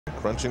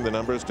Crunching the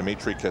numbers,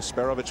 Dmitri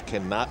Kasperovitch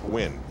cannot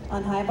win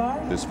on high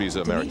bar, this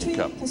Visa American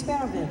Cup.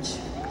 Kasperovitch.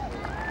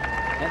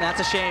 And that's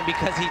a shame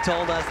because he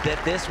told us that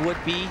this would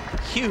be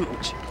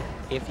huge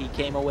if he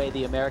came away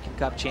the American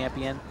Cup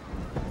champion.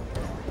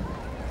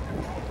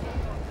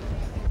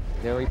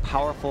 Very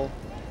powerful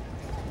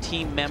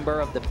team member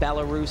of the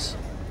Belarus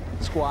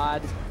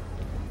squad.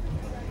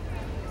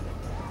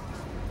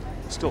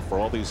 Still, for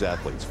all these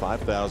athletes,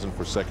 5,000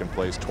 for second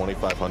place,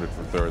 2,500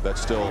 for third.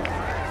 That's still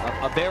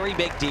a very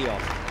big deal.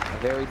 A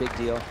very big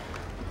deal.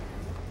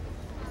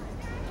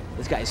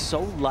 This guy is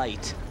so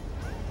light.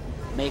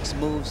 Makes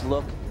moves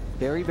look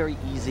very, very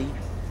easy.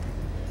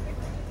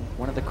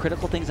 One of the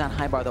critical things on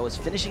high bar, though, is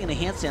finishing in a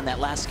handstand. That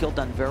last skill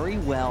done very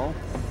well.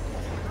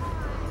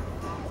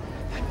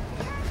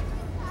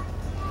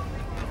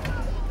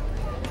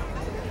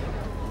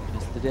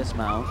 Missed the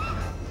dismount.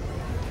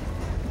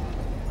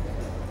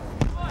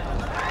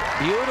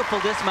 Beautiful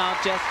dismount,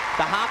 just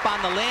the hop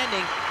on the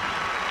landing.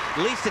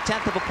 At least a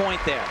 1/10 of a point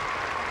there.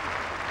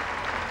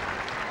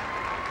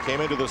 Came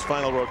into this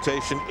final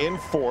rotation in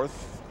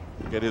fourth.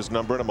 Get his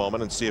number in a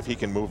moment and see if he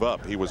can move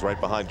up. He was right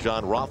behind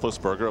John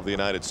Roethlisberger of the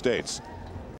United States.